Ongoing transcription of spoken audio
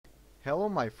Hello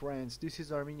my friends, this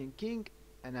is Armenian King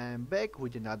and I am back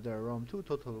with another Rome 2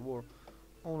 Total War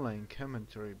online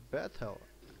commentary battle.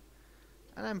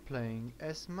 And I'm playing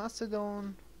as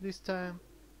Macedon this time.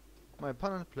 My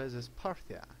opponent plays as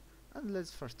Parthia. And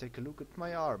let's first take a look at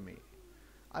my army.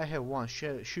 I have one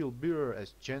shield bearer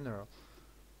as general,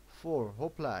 4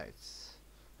 hoplites,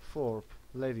 4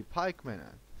 lady pikemen,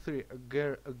 3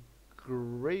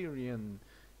 agrarian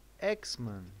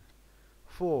axemen,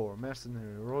 4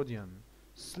 mercenary Rhodian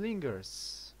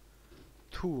slingers,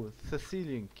 2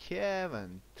 Thessalian cav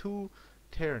and 2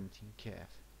 Tarentine cav.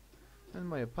 And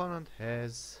my opponent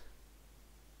has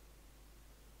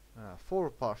 4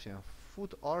 Parthian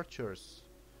foot archers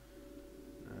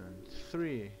and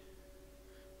 3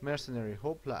 mercenary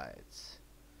hoplites,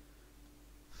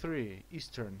 3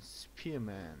 eastern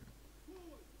spearmen,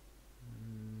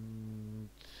 and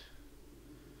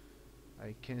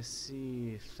I can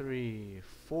see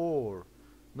 4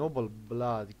 noble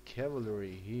blood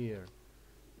cavalry here,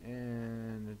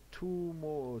 and 2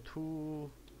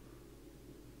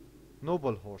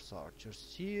 noble horse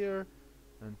archers here,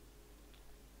 and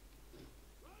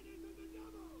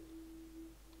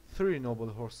 3 noble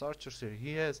horse archers here.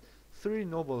 He has 3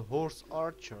 noble horse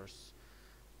archers.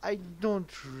 I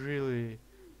don't really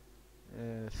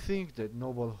think that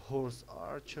noble horse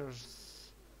archers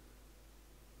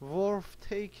worth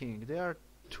taking. They are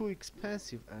too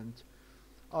expensive and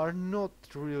are not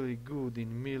really good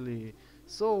in melee,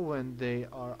 so when they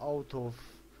are out of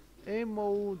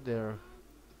ammo they're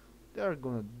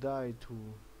gonna die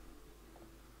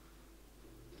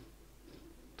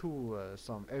to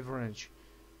some average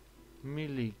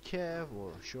melee cav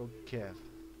or shock cav.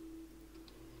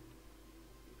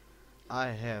 I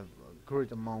have a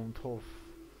great amount of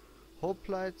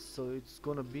hoplites, so it's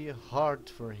gonna be hard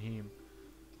for him.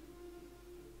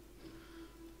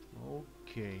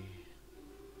 Okay.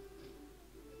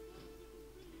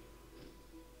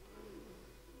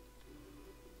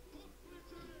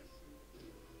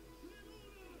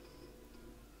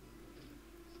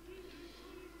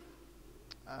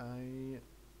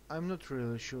 I'm not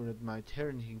really sure that my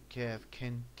Tarentine cav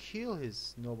can kill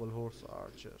his noble horse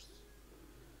archers.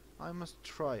 I must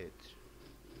try it.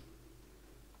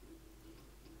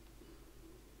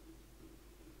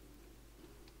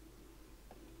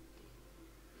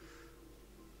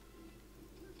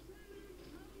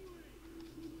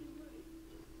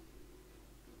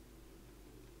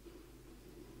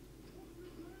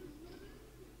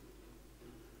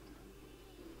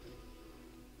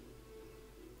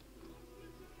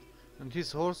 And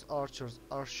his horse archers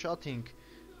are shooting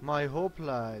my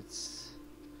hoplites,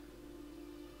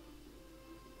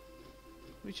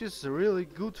 which is really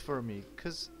good for me,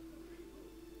 cause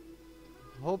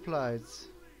hoplites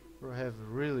have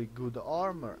really good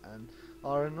armor and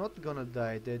are not gonna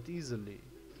die that easily.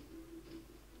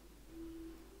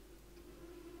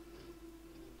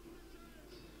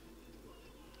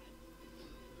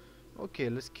 Okay,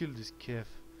 let's kill this cav.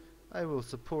 I will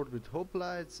support with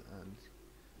hoplites and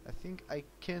I think I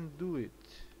can do it.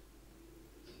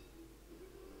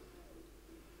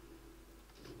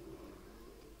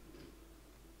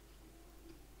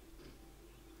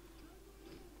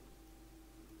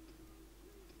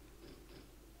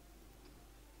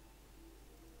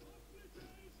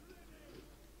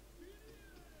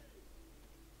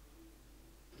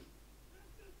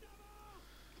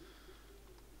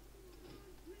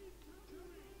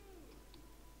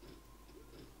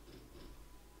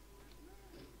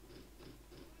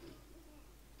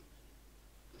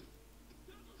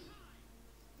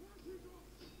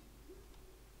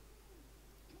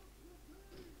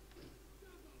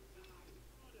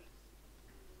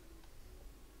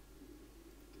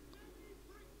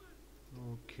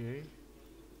 Okay.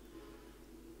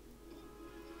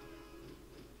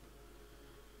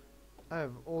 I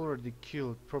have already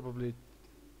killed probably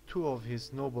 2 of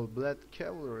his noble blood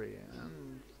cavalry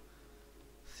and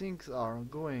things are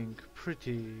going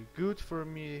pretty good for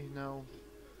me now.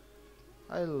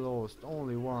 I lost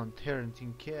only 1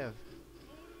 Tarentine cav.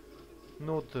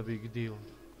 Not a big deal.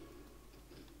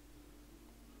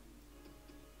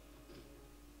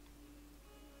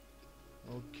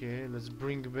 Okay, let's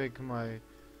bring back my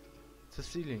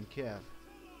Thessalian cav.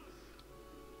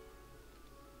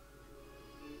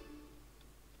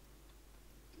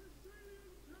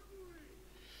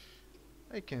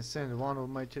 I can send one of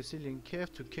my Thessalian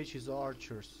cav to catch his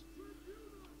archers.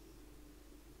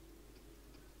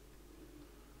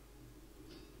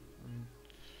 And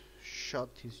shot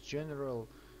his general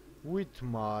with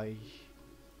my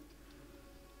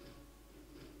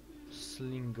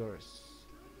slingers.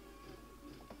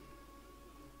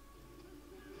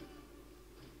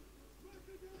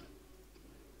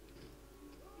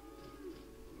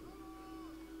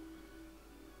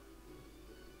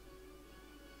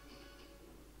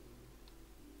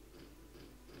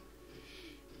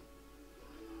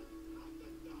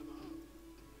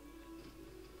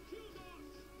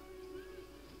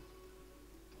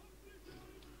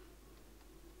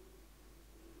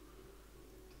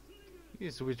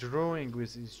 He's withdrawing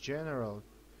with his general,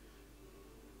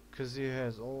 because he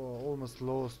has almost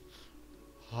lost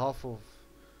half of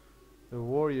the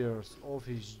warriors of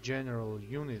his general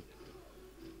unit.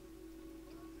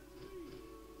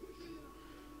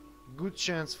 Good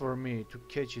chance for me to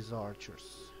catch his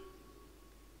archers.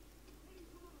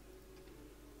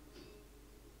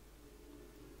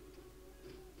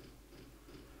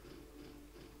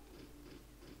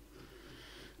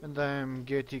 And I'm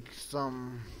getting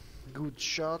some good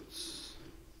shots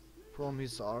from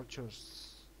his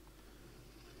archers.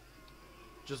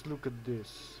 Just look at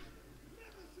this.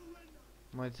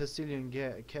 My Thessalian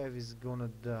cav is gonna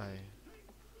die.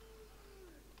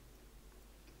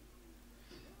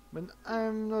 But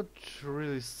I'm not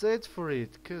really sad for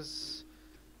it, cause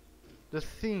the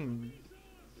thing,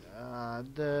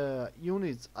 the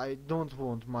units I don't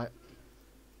want my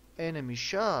enemy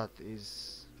shot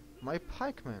is my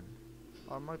pikemen,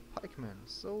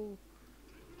 so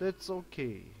that's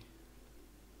okay.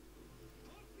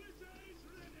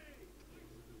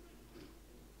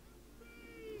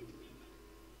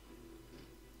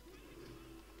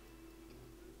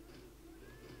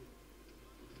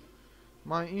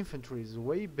 My infantry is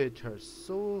way better,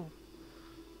 so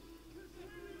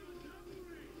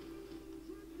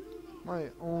my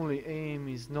only aim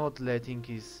is not letting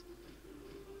his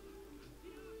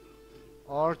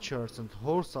archers and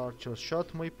horse archers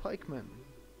shot my pikemen.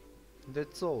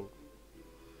 That's all.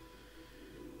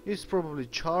 He's probably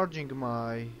charging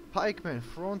my pikemen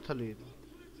frontally.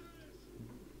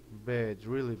 Bad,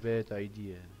 really bad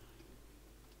idea.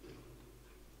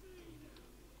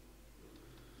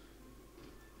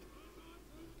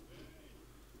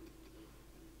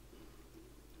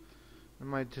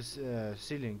 My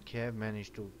Thessalian cav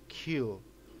managed to kill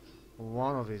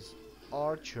one of his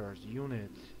archers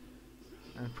unit,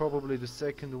 and probably the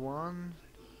second one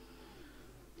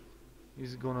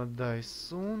is gonna die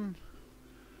soon.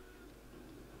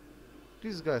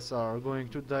 These guys are going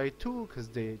to die too, cause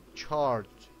they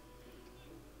charged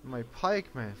my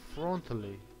pikemen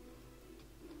frontally.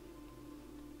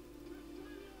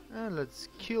 And let's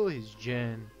kill his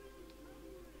gen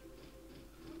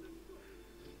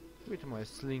with my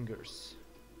slingers.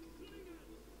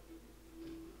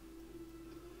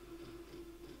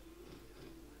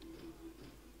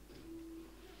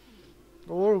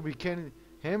 Or we can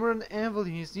hammer and anvil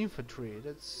his infantry.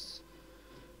 That's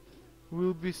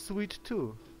will be sweet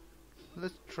too.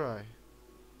 Let's try.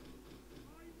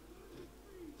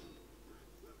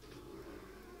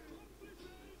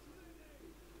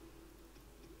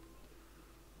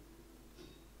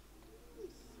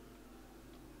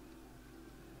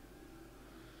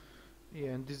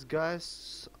 Yeah, and these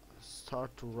guys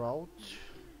start to rout.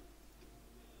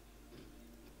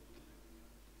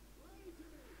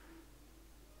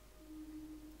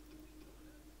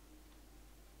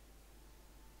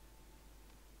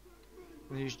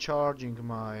 And he's charging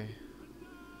my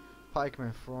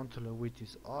pikeman frontally with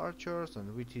his archers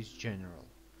and with his general.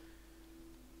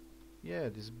 Yeah,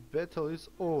 this battle is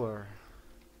over.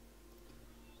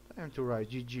 Time to write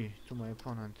GG to my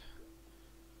opponent.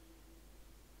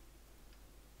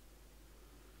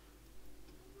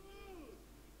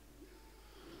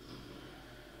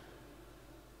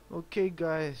 Okay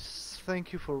guys,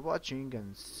 thank you for watching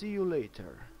and see you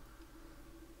later.